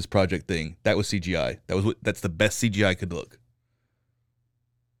Genesis Project thing, that was CGI. That's the best CGI could look.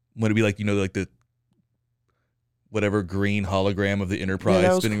 Would it be like, like the whatever green hologram of the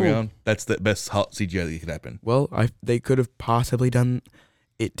Enterprise spinning around? That's the best CGI that could happen. Well, they could have possibly done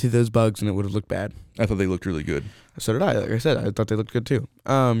it to those bugs and it would have looked bad. I thought they looked really good. So did I. Like I said, I thought they looked good too.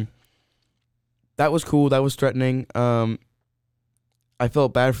 That was cool. That was threatening. I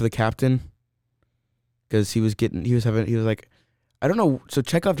felt bad for the captain because he was like, I don't know. So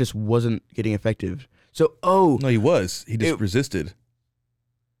Chekhov just wasn't getting effective. So, no, he was. He just resisted.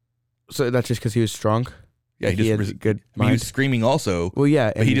 So that's just because he was strong? Yeah, he just good mind. He was screaming also. Well,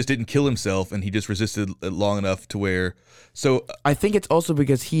 yeah. But he just didn't kill himself, and he just resisted long enough to where... So I think it's also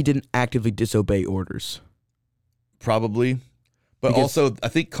because he didn't actively disobey orders. Probably. But also, I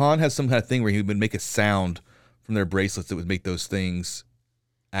think Khan has some kind of thing where he would make a sound from their bracelets that would make those things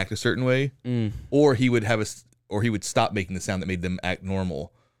act a certain way. Mm. Or he would stop making the sound that made them act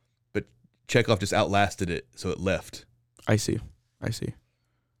normal. But Chekhov just outlasted it, so it left. I see.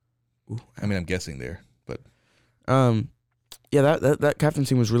 Ooh, I mean, I'm guessing there, but... Yeah, that captain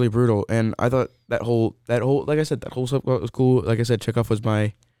scene was really brutal, and I thought that whole like I said, that whole subplot was cool. Like I said, Chekhov was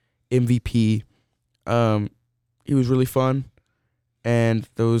my MVP. he was really fun, and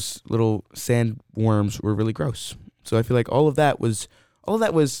those little sandworms were really gross. So I feel like all of that was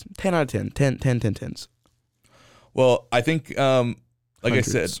 10 out of 10, 10s. Well, I think, like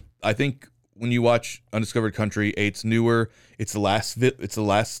Hundreds. I said, I think when you watch Undiscovered Country, it's newer. It's the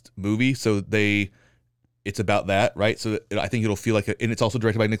last movie, so it's about that, right? So I think it'll feel like, and it's also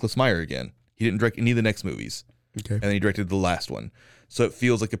directed by Nicholas Meyer again. He didn't direct any of the next movies. Okay. And then he directed the last one. So it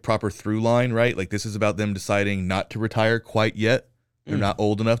feels like a proper through line, right? Like this is about them deciding not to retire quite yet. They're not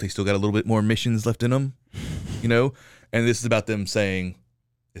old enough. They still got a little bit more missions left in them, you know? And this is about them saying,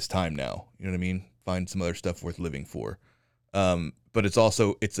 it's time now. You know what I mean? Find some other stuff worth living for. But it's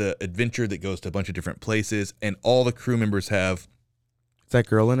an adventure that goes to a bunch of different places, and all the crew members have Is that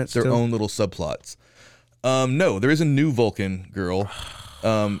girl in it their still? own little subplots. No, there is a new Vulcan girl.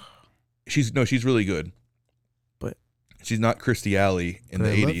 She's really good. But she's not Kirstie Alley in the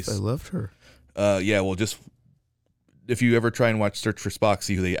 80s. I loved her. Yeah, well, just if you ever try and watch Search for Spock,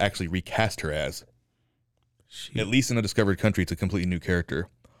 see who they actually recast her as. At least in Undiscovered Country, it's a completely new character.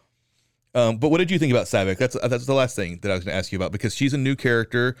 But what did you think about Saavik? That's the last thing that I was going to ask you about, because she's a new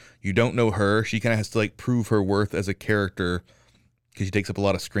character. You don't know her. She kind of has to like prove her worth as a character because she takes up a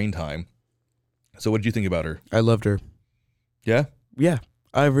lot of screen time. So what did you think about her? I loved her. Yeah? Yeah.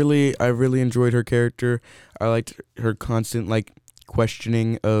 I really enjoyed her character. I liked her constant like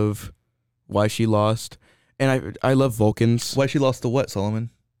questioning of why she lost. And I love Vulcans. Why she lost to what, Solomon?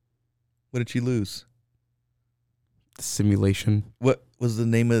 What did she lose? The simulation. What was the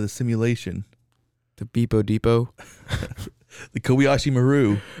name of the simulation? The Beepo Depot. The Kobayashi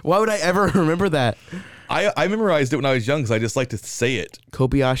Maru. Why would I ever remember that? I memorized it when I was young because I just like to say it.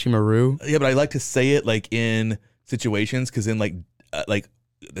 Kobayashi Maru? Yeah, but I like to say it like in situations because then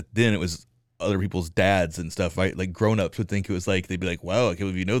then it was other people's dads and stuff, right? Like grown-ups would think it was like, they'd be like, wow, I can't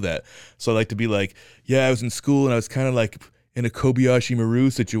believe you know that. So I like to be like, yeah, I was in school and I was kind of like in a Kobayashi Maru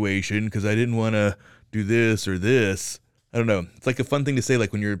situation because I didn't want to do this or this. I don't know. It's like a fun thing to say,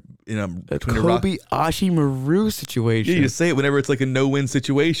 like when you're in a Kobayashi Maru situation. Yeah, you just say it whenever it's like a no-win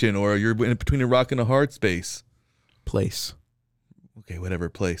situation or you're in between a rock and a hard space. Place. Okay, whatever,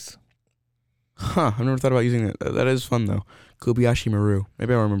 place. Huh, I've never thought about using it. That is fun though. Kobayashi Maru.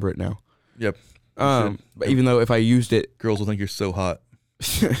 Maybe I'll remember it now. Yep. But even though if I used it, girls will think you're so hot.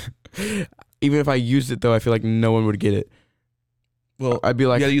 Even if I used it though, I feel like no one would get it. Well, I'd be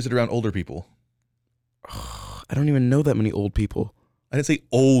like, you gotta use it around older people. I don't even know that many old people. I didn't say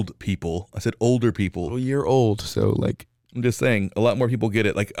old people. I said older people. Well, you're old, so like, I'm just saying, a lot more people get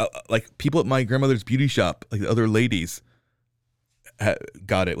it. Like people at my grandmother's beauty shop, like the other ladies,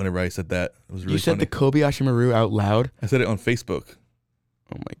 got it whenever I said that. It was really You said funny. the Kobayashi Maru out loud? I said it on Facebook.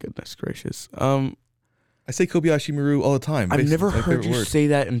 Oh my goodness gracious. I say Kobayashi Maru all the time. I've never heard you say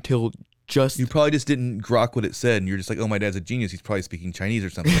that until just... You probably just didn't grok what it said, and you're just like, oh, my dad's a genius. He's probably speaking Chinese or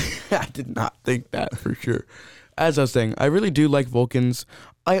something. I did not think that for sure. As I was saying, I really do like Vulcans.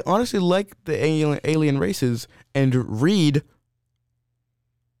 I honestly like the alien races, and Reed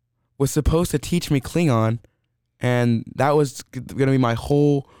was supposed to teach me Klingon, and that was going to be my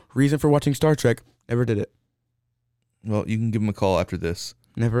whole reason for watching Star Trek. Never did it. Well, you can give him a call after this.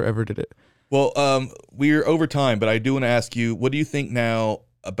 Never, ever did it. Well, we're over time, but I do want to ask you, what do you think now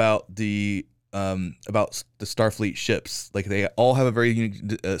about the Starfleet ships? Like, they all have a very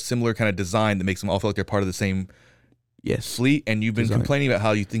unique, similar kind of design that makes them all feel like they're part of the same fleet, and you've been complaining about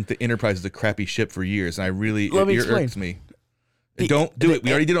how you think the Enterprise is a crappy ship for years, and it irks me. Don't do it.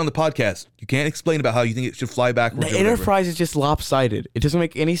 We already did it on the podcast. You can't explain about how you think it should fly backwards. The Enterprise is just lopsided. It doesn't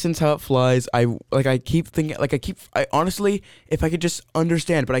make any sense how it flies. I honestly, if I could just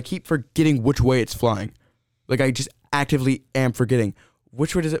understand, but I keep forgetting which way it's flying. Like, I just actively am forgetting.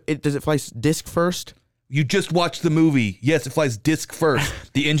 Which way does it? Does it fly disc first? You just watched the movie. Yes, it flies disc first.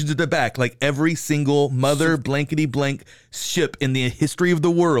 The engine's at the back, like every single mother blankety blank ship in the history of the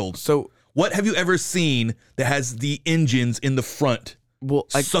world. So, what have you ever seen that has the engines in the front,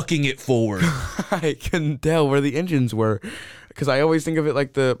 sucking it forward? I couldn't tell where the engines were, because I always think of it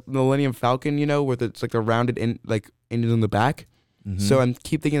like the Millennium Falcon, you know, where it's like the rounded engine in the back. Mm-hmm. So I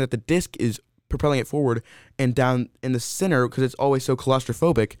keep thinking that the disc is propelling it forward, and down in the center, because it's always so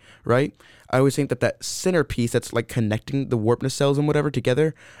claustrophobic, right? I always think that center piece that's like connecting the warp nacelles and whatever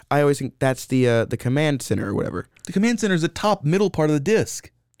together, I always think that's the command center or whatever. The command center is the top middle part of the disc.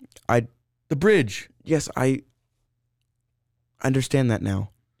 The bridge. Yes, I understand that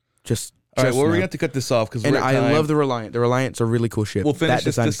now. All right, well, we're going to have to cut this off because I love the Reliant. The Reliant's a really cool ship. We'll finish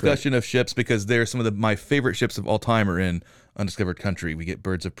this discussion of ships because they're some of my favorite ships of all time are in Undiscovered Country. We get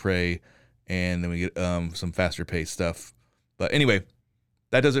Birds of Prey, and then we get some faster paced stuff. But anyway,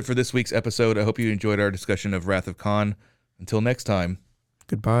 that does it for this week's episode. I hope you enjoyed our discussion of Wrath of Khan. Until next time.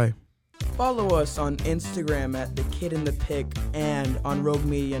 Goodbye. Follow us on Instagram at The Kid in the Pick and on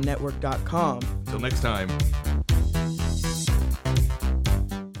RogueMediaNetwork.com. Until next time.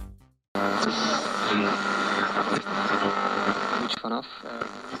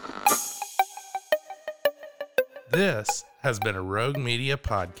 This has been a Rogue Media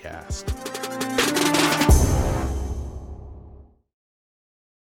podcast.